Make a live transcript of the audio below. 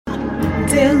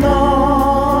dear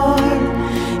Lord.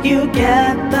 You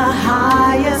get the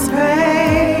highest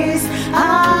praise.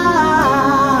 Hallelujah,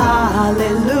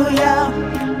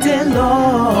 dear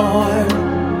Lord.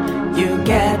 You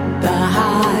get the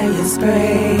highest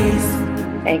praise.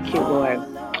 Thank you, Lord.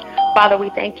 Father, we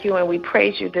thank you and we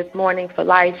praise you this morning for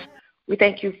life. We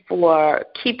thank you for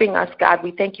keeping us, God.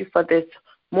 We thank you for this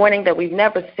morning that we've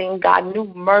never seen, God,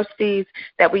 new mercies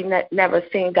that we've never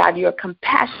seen, God. Your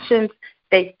compassions,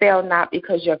 they fail not,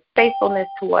 because your faithfulness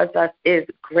towards us is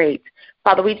great.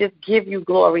 Father, we just give you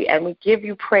glory and we give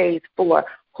you praise for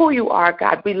who you are,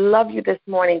 God. We love you this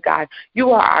morning, God. You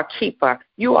are our keeper.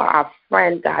 You are our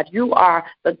friend, God. You are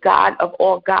the God of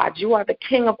all gods. You are the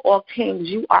King of all kings.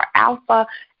 You are Alpha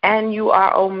and you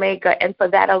are Omega. And for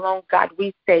that alone, God,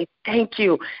 we say thank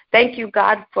you. Thank you,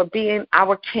 God, for being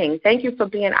our King. Thank you for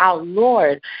being our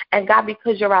Lord. And, God,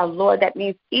 because you're our Lord, that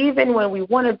means even when we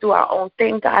want to do our own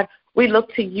thing, God, we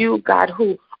look to you, God,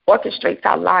 who orchestrates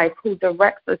our life, who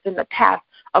directs us in the path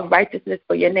of righteousness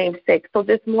for your name's sake. So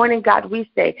this morning, God, we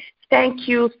say thank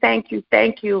you, thank you,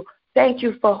 thank you. Thank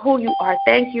you for who you are.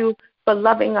 Thank you for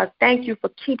loving us. Thank you for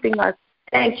keeping us.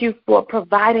 Thank you for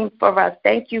providing for us.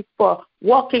 Thank you for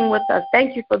walking with us.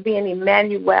 Thank you for being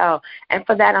Emmanuel. And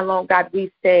for that alone, God,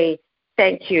 we say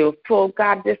thank you. For,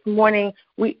 God, this morning,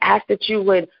 we ask that you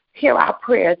would hear our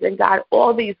prayers. And, God,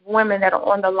 all these women that are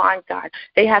on the line, God,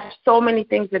 they have so many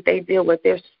things that they deal with.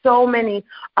 There's so many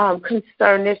concerns.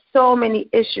 There's so many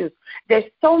issues. There's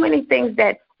so many things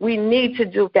that we need to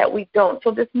do that we don't.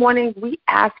 So this morning we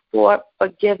ask for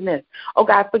forgiveness. Oh,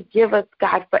 God, forgive us,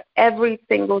 God, for every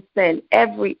single sin,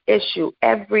 every issue,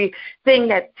 everything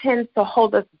that tends to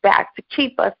hold us back, to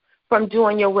keep us from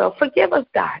doing your will. Forgive us,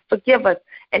 God. Forgive us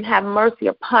and have mercy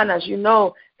upon us. You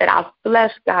know that our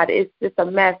flesh, God, is just a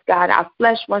mess, God. Our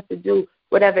flesh wants to do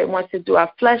whatever it wants to do.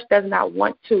 Our flesh does not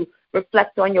want to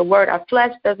reflect on your word. Our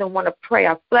flesh doesn't want to pray.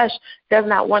 Our flesh does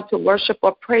not want to worship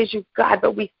or praise you, God.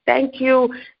 But we thank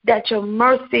you that your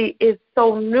mercy is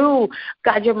so new.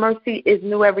 God, your mercy is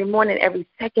new every morning, every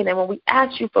second. And when we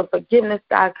ask you for forgiveness,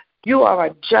 God, you are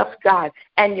a just God,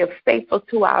 and you're faithful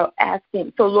to our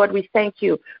asking. So, Lord, we thank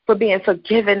you for being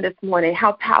forgiven this morning.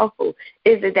 How powerful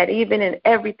is it that even in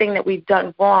everything that we've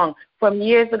done wrong, from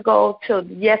years ago till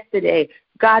yesterday,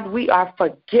 God, we are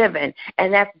forgiven,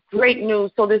 and that's great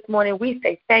news. So this morning we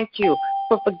say thank you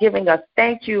for forgiving us.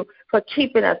 Thank you for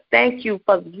keeping us. Thank you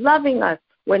for loving us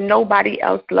when nobody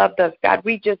else loved us. God,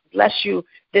 we just bless you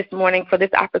this morning for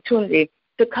this opportunity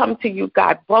to come to you,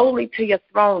 God, boldly to your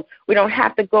throne. We don't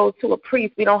have to go to a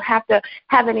priest. We don't have to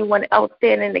have anyone else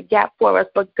stand in the gap for us.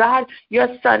 But, God, your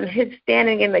son, he's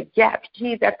standing in the gap.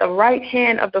 He's at the right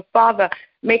hand of the Father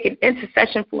making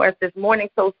intercession for us this morning.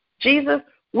 So, Jesus,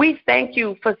 we thank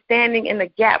you for standing in the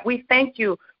gap. We thank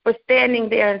you for standing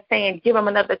there and saying, give them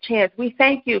another chance. We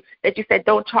thank you that you said,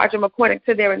 don't charge them according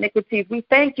to their iniquities. We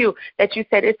thank you that you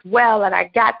said, it's well and I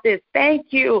got this.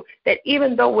 Thank you that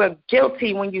even though we're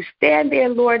guilty, when you stand there,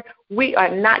 Lord, we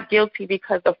are not guilty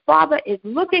because the Father is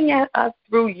looking at us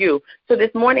through you. So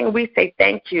this morning we say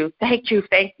thank you, thank you,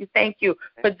 thank you, thank you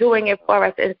for doing it for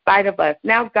us in spite of us.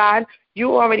 Now, God,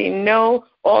 you already know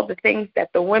all the things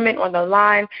that the women on the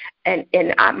line and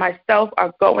I myself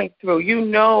are going through. You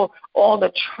know all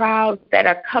the trials that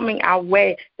are coming our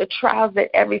way, the trials that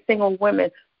every single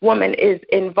woman is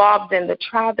involved in, the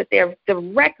trial that they're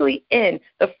directly in,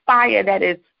 the fire that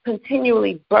is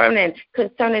continually burning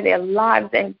concerning their lives.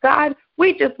 And, God,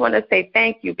 we just want to say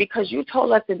thank you because you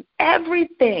told us in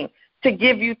everything to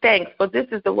give you thanks, for this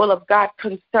is the will of God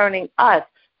concerning us.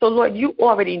 So, Lord, you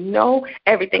already know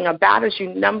everything about us.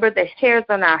 You number the hairs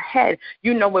on our head.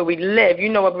 You know where we live. You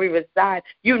know where we reside.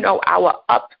 You know our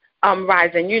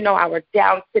uprising. You know our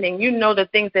down sitting. You know the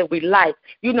things that we like.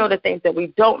 You know the things that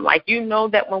we don't like. You know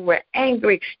that when we're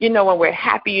angry, you know when we're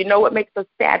happy. You know what makes us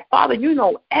sad. Father, you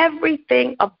know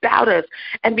everything about us.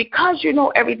 And because you know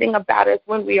everything about us,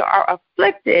 when we are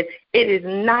afflicted, it is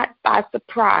not by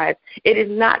surprise. It is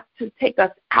not to take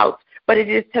us out, but it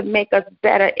is to make us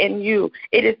better in you.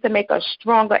 It is to make us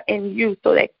stronger in you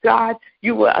so that, God,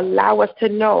 you will allow us to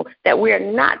know that we are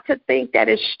not to think that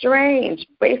it's strange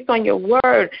based on your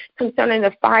word concerning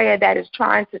the fire that is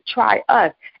trying to try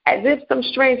us, as if some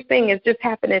strange thing is just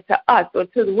happening to us or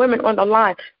to the women on the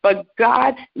line. But,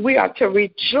 God, we are to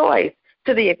rejoice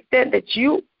to the extent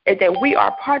that we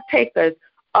are partakers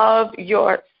of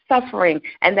your suffering,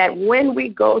 and that when we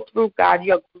go through, God,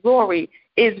 your glory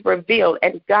is revealed.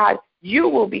 And, God, you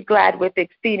will be glad with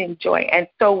exceeding joy, and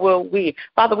so will we.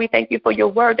 Father, we thank you for your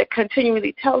word that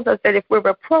continually tells us that if we're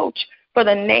reproached for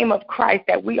the name of Christ,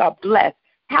 that we are blessed.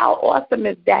 How awesome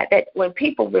is that when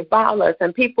people revile us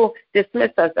and people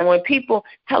dismiss us and when people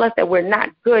tell us that we're not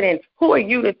good and who are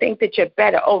you to think that you're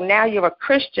better? Oh, now you're a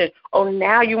Christian. Oh,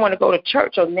 now you want to go to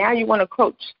church. Oh, now you want to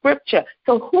quote scripture.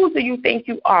 So who do you think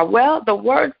you are? Well, the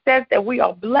word says that we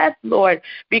are blessed, Lord,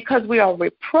 because we are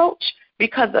reproached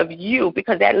because of you,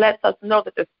 because that lets us know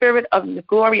that the spirit of the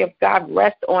glory of God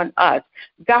rests on us.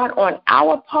 God, on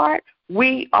our part,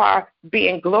 we are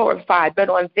being glorified, but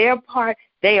on their part,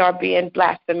 they are being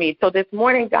blasphemed. So this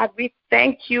morning, God, we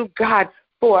thank you, God,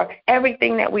 for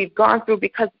everything that we've gone through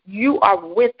because you are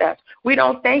with us. We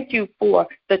don't thank you for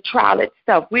the trial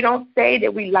itself. We don't say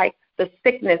that we like the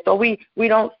sickness or we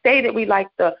don't say that we like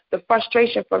the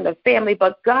frustration from the family.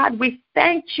 But, God, we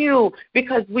thank you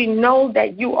because we know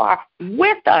that you are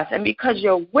with us. And because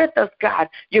you're with us, God,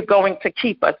 you're going to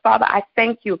keep us. Father, I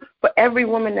thank you for every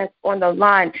woman that's on the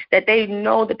line, that they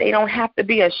know that they don't have to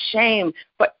be ashamed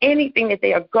for anything that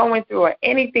they are going through or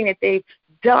anything that they've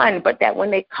done, but that when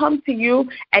they come to you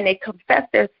and they confess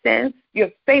their sins,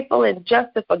 you're faithful and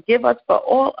just to forgive us for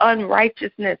all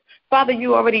unrighteousness. Father,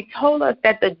 you already told us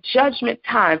that the judgment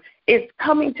time is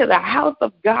coming to the house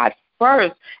of God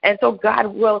first. And so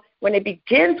God will, when it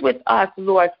begins with us,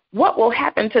 Lord, what will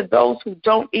happen to those who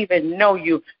don't even know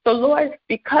you? So, Lord,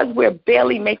 because we're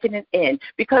barely making it in,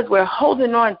 because we're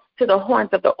holding on to the horns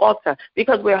of the altar,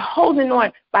 because we're holding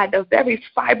on by the very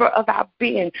fiber of our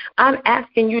being, I'm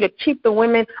asking you to keep the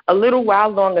women a little while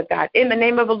longer, God, in the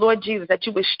name of the Lord Jesus, that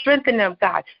you would strengthen them,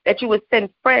 God, that you would send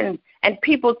friends and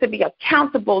people to be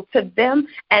accountable to them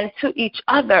and to each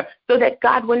other so that,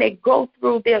 God, when they go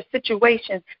through their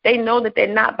situations, they know that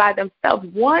they're not by themselves.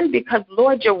 One, because,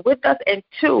 Lord, you're with us, and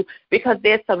two, because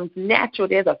there's some natural,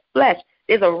 there's a flesh,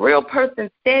 there's a real person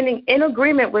standing in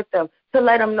agreement with them to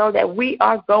let them know that we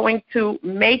are going to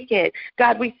make it.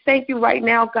 God, we thank you right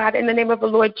now, God, in the name of the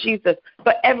Lord Jesus,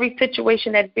 for every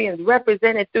situation that's being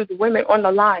represented through the women on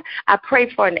the line. I pray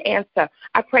for an answer.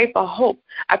 I pray for hope.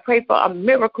 I pray for a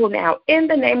miracle now in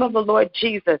the name of the Lord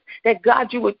Jesus, that,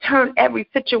 God, you would turn every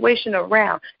situation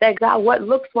around, that, God, what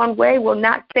looks one way will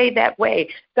not stay that way.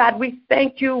 God, we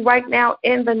thank you right now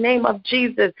in the name of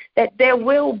Jesus that there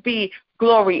will be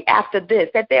glory after this,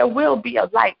 that there will be a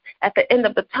light at the end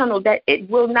of the tunnel, that it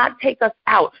will not take us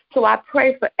out. So I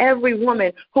pray for every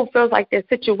woman who feels like their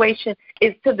situation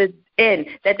is to the end,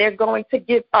 that they're going to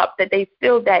give up, that they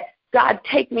feel that, God,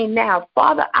 take me now.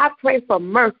 Father, I pray for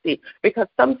mercy because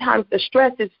sometimes the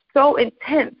stress is so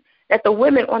intense that the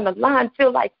women on the line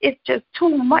feel like it's just too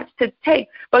much to take.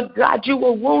 But, God, you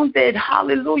were wounded,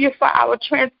 hallelujah, for our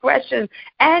transgressions,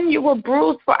 and you were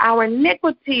bruised for our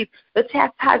iniquities. The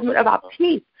chastisement of our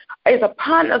peace is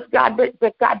upon us, God,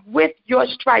 but God, with your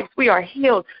stripes we are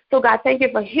healed. So, God, thank you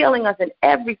for healing us in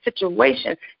every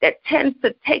situation that tends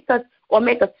to take us or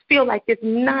make us feel like it's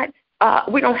not,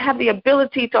 we don't have the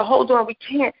ability to hold on. We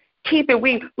can't keep it.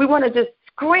 We want to just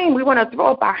scream. We want to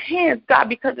throw up our hands, God,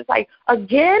 because it's like,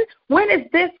 again, when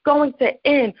is this going to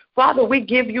end? Father, we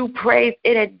give you praise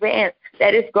in advance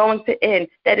that it's going to end,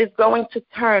 that it's going to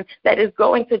turn, that it's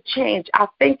going to change. Our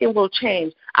thinking will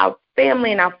change. Our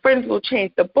family and our friends will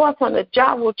change. The boss on the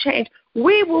job will change.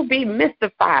 We will be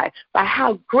mystified by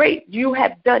how great you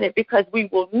have done it because we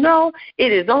will know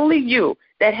it is only you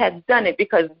that has done it,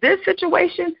 because this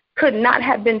situation could not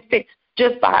have been fixed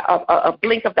just by a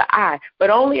blink of the eye, but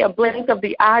only a blink of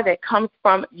the eye that comes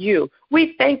from you.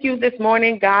 We thank you this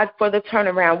morning, God, for the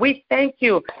turnaround. We thank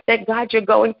you that, God, you're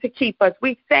going to keep us.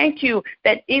 We thank you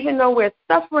that even though we're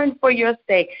suffering for your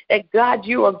sake, that, God,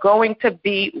 you are going to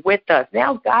be with us.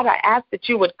 Now, God, I ask that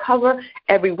you would cover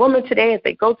every woman today as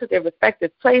they go to their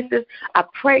respective places. I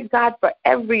pray, God, for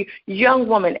every young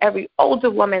woman, every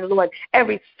older woman, Lord,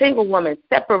 every single woman,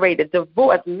 separated,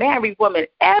 divorced, married woman,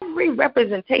 every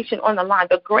representation on the line,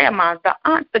 the grandmas, the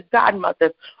aunts, the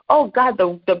godmothers, oh, God,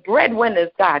 the breadwinners,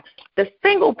 God, the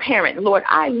single parent, Lord,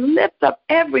 I lift up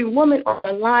every woman on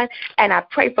the line, and I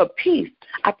pray for peace.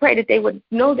 I pray that they would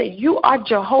know that you are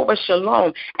Jehovah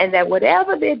Shalom, and that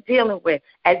whatever they're dealing with,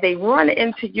 as they run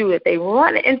into you, that they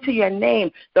run into your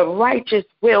name, the righteous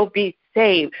will be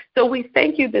saved. So we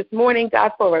thank you this morning,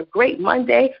 God, for a great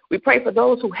Monday. We pray for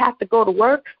those who have to go to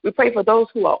work. We pray for those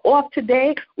who are off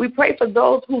today. We pray for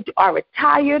those who are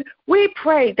retired. We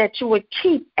pray that you would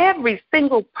keep every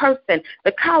single person,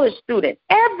 the college student,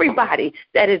 everybody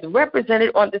that is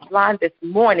represented on this line this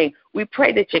morning. We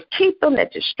pray that you keep them,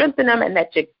 that you strengthen them, and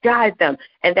that you guide them,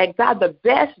 and that, God, the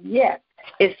best yet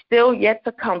is still yet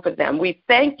to come for them. We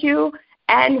thank you,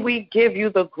 and we give you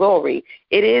the glory.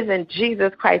 It is in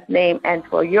Jesus Christ's name and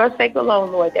for your sake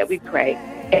alone, Lord, that we pray.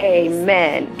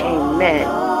 Amen. Amen.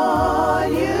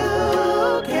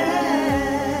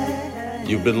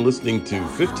 You've been listening to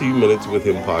 15 Minutes with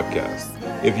Him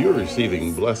podcast. If you're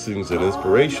receiving blessings and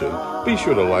inspiration, be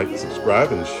sure to like,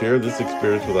 subscribe, and share this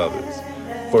experience with others.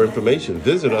 For information,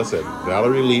 visit us at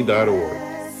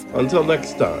valerielee.org. Until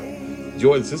next time,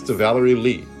 join Sister Valerie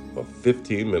Lee for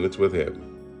 15 Minutes with Him.